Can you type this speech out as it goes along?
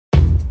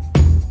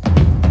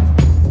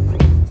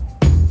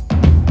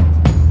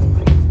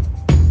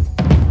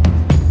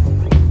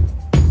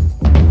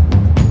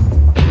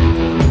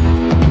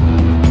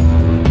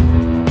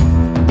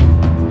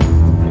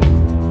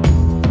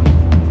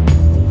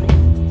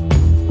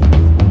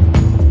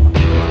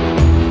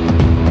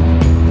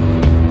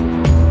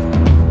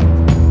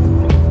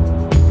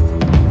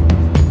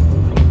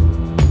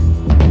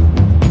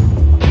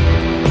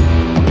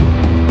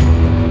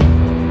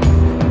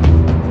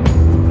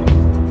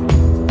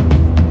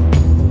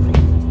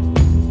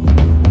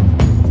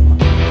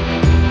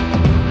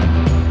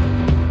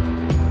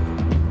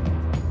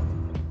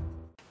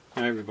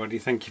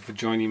thank you for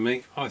joining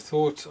me. I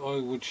thought I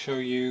would show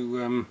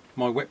you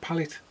my wet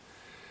palette.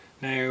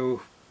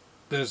 Now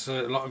there's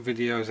a lot of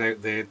videos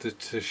out there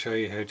to show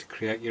you how to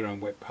create your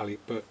own wet palette,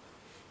 but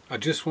I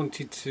just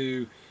wanted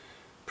to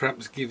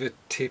perhaps give a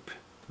tip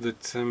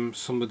that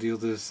some of the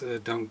others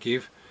don't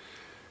give.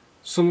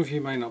 Some of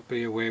you may not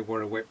be aware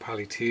what a wet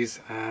palette is,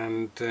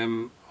 and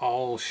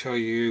I'll show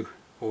you,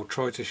 or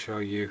try to show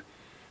you,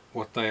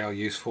 what they are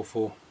useful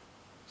for.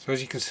 So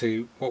as you can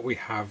see, what we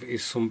have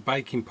is some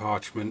baking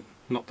parchment,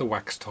 not the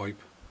wax type,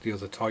 the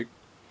other type.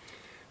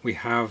 We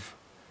have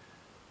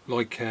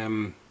like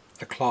a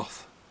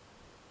cloth,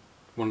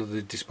 one of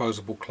the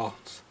disposable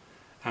cloths,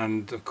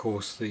 and of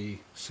course the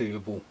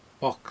sealable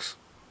box.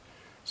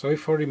 So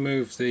if I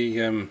remove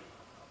the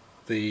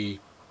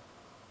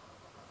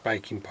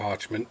baking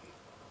parchment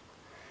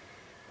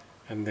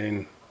and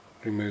then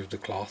remove the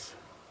cloth,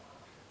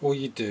 all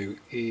you do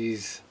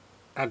is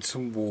add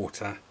some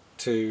water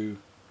to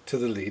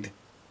the lid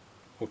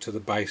or to the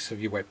base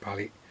of your wet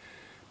palette,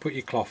 put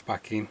your cloth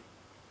back in,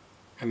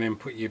 and then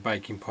put your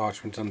baking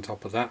parchment on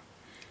top of that.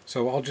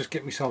 So I'll just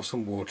get myself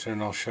some water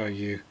and I'll show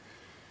you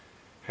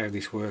how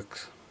this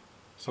works.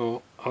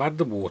 So I'll add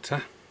the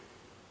water.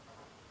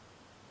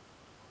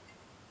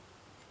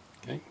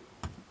 Okay.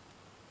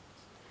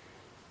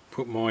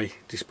 Put my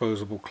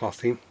disposable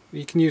cloth in.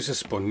 You can use a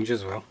sponge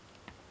as well.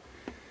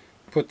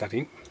 Put that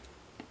in.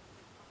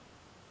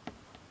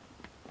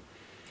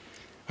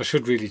 I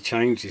should really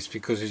change this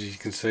because, as you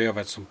can see, I've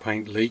had some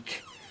paint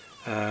leak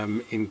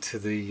into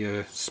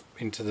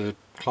the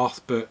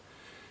cloth, but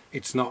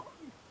it's not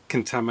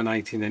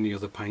contaminating any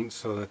other paint,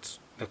 so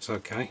that's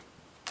okay.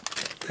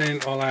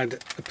 Then I'll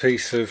add a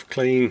piece of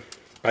clean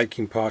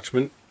baking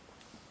parchment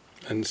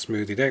and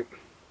smooth it out.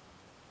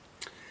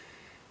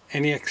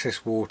 Any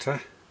excess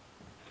water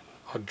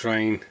I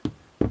drain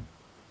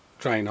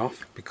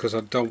off because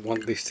I don't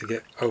want this to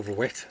get over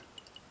wet.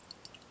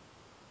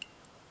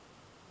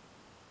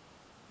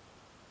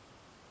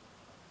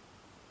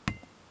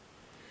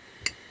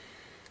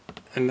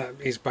 And that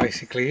is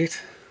basically it.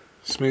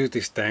 Smooth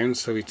this down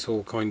so it's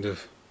all kind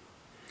of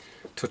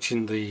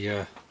touching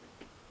the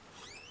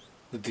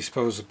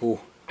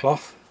disposable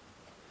cloth,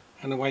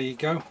 and away you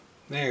go.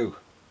 Now,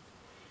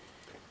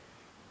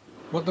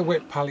 what the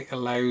wet palette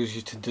allows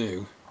you to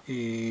do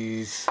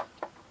is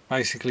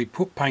basically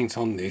put paint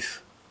on this,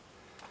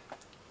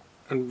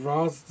 and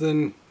rather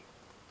than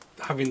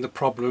having the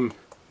problem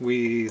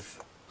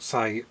with,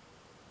 say,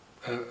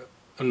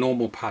 a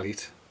normal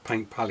palette,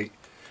 paint palette,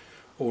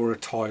 or a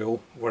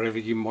tile, wherever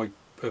you might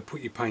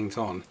put your paint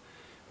on,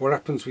 what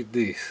happens with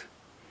this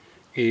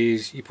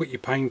is you put your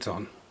paint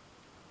on,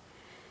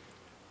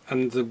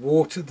 and the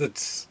water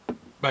that's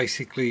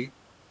basically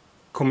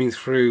coming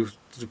through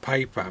the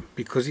paper,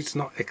 because it's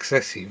not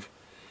excessive,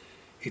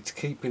 it's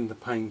keeping the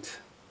paint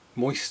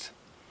moist.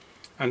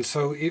 And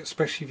so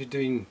especially if you're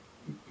doing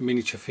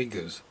miniature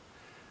figures,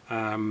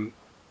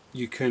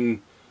 you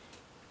can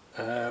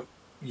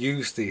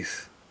use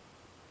this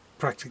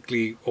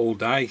practically all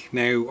day.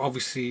 Now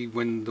obviously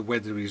when the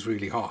weather is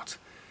really hot,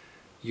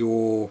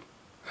 your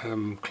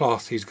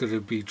cloth is going to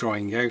be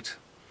drying out,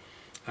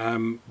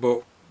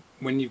 but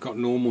when you've got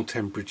normal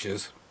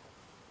temperatures,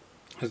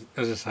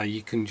 as I say,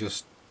 you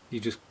just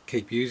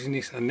keep using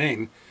this, and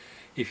then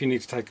if you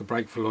need to take a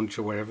break for lunch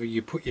or wherever,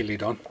 you put your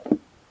lid on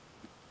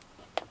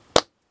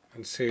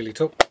and seal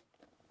it up,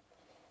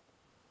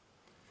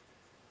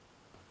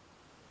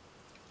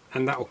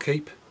 and that will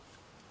keep.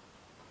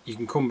 You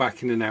can come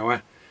back in an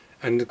hour,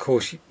 and of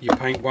course your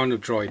paint won't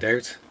have dried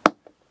out,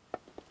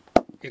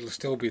 it'll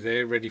still be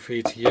there ready for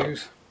you to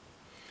use.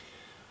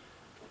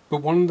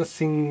 But one of the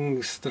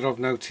things that I've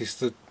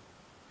noticed that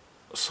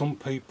some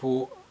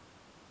people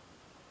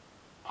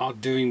are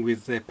doing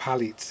with their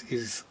palettes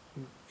is,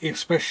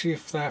 especially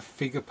if they're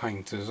figure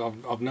painters,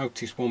 I've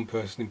noticed one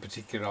person in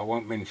particular, I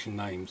won't mention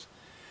names,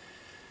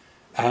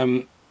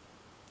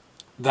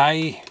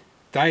 they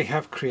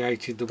have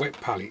created the wet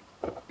palette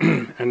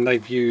and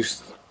they've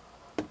used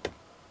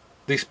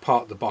this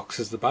part of the box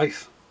as the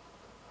base.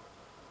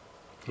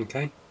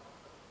 Okay,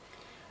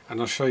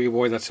 and I'll show you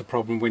why that's a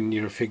problem when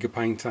you're a figure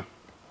painter.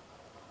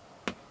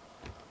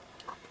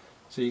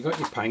 So you got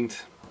your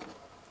paint,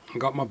 I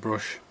got my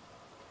brush.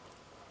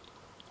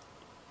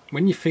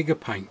 When you figure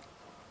paint,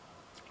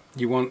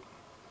 you want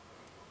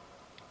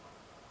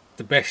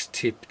the best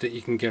tip that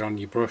you can get on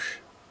your brush.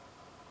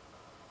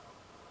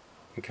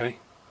 Okay,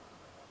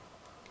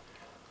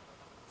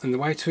 and the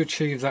way to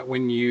achieve that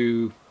when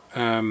you're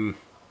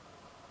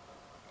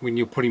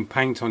putting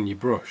paint on your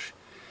brush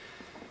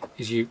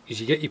is you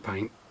get your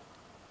paint.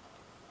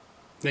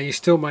 Now you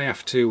still may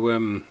have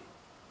to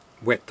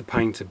wet the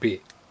paint a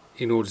bit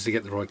in order to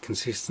get the right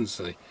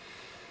consistency,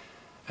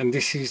 and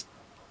this is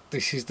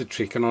the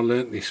trick, and I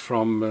learnt this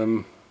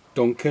from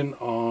Duncan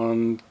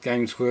on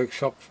Games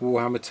Workshop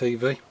Warhammer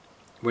TV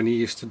when he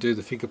used to do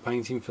the figure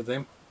painting for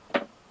them.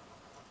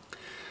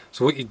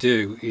 So what you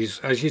do is,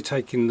 as you're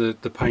taking the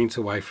paint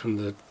away from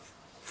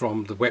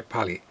the wet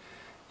palette,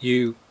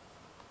 you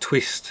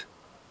twist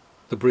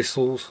the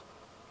bristles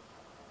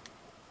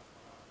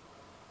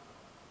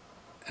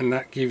and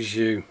that gives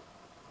you,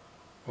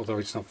 although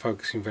it's not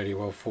focusing very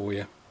well for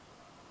you,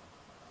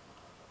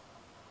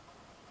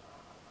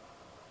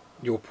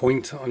 your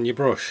point on your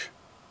brush.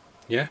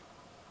 Yeah,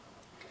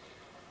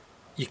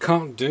 you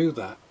can't do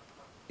that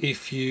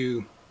if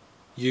you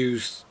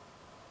use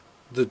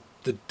the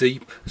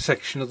deep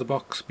section of the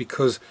box,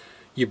 because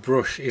your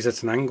brush is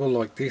at an angle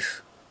like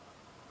this.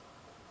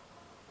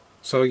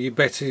 So you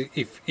better,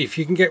 if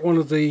you can get one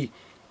of the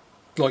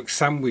like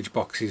sandwich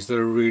boxes that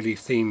are really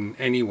thin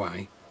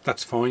anyway,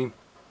 that's fine,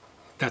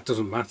 that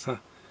doesn't matter.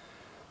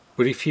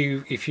 But if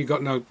you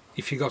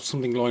got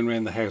something lying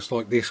around the house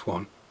like this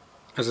one,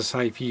 as I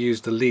say, if you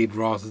use the lid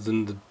rather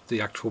than the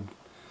actual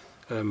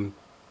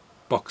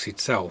box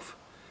itself,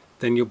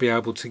 then you'll be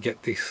able to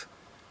get this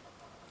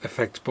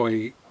effect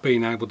by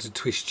being able to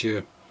twist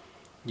your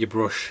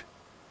brush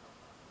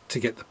to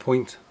get the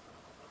point.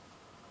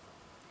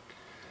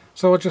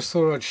 So I just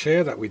thought I'd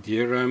share that with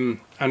you,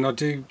 and I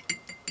do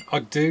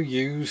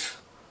use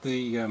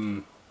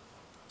the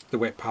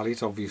wet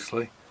palette,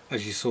 obviously,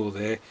 as you saw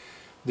there.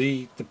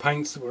 The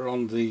paints that were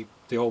on the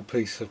old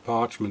piece of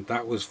parchment,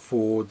 that was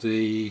for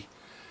the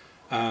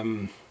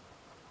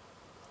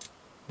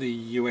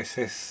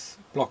USS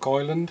Block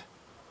Island,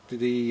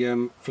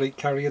 the fleet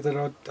carrier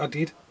that I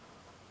did.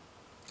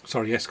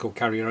 Sorry, escort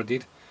carrier I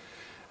did,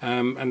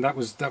 and that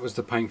was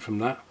the paint from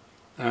that.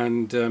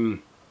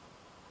 And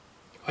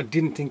I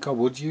didn't think I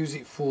would use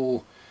it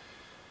for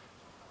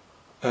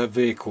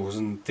vehicles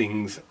and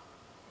things,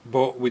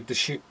 but with the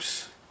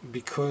ships,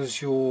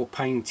 because you're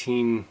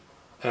painting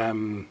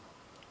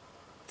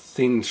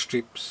thin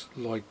strips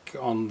like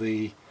on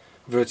the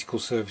vertical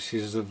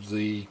surfaces of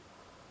the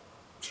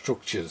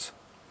structures,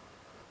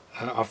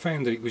 I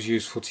found that it was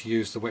useful to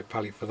use the wet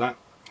palette for that.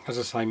 As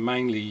I say,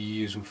 mainly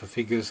you use them for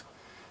figures.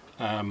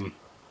 When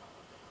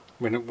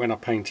I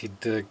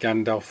painted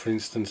Gandalf, for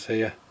instance,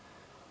 here,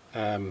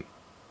 I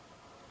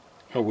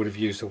would have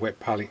used a wet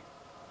palette.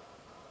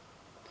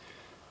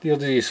 The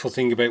other useful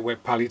thing about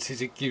wet palettes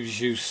is it gives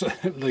you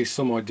at least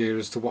some idea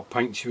as to what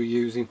paints you were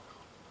using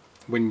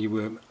when you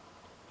were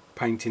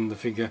painting the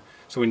figure.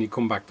 So when you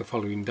come back the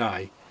following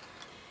day,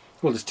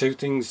 well, there's two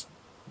things.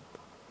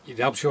 It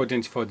helps you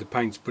identify the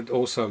paints, but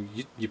also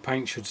your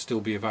paint should still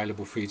be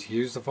available for you to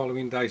use the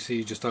following day, so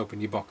you just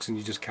open your box and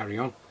you just carry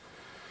on.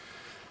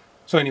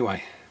 So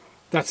anyway,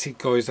 that's it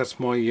guys,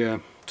 that's my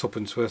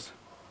tuppence worth.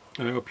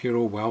 I hope you're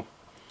all well.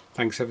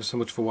 Thanks ever so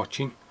much for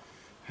watching,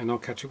 and I'll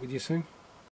catch up with you soon.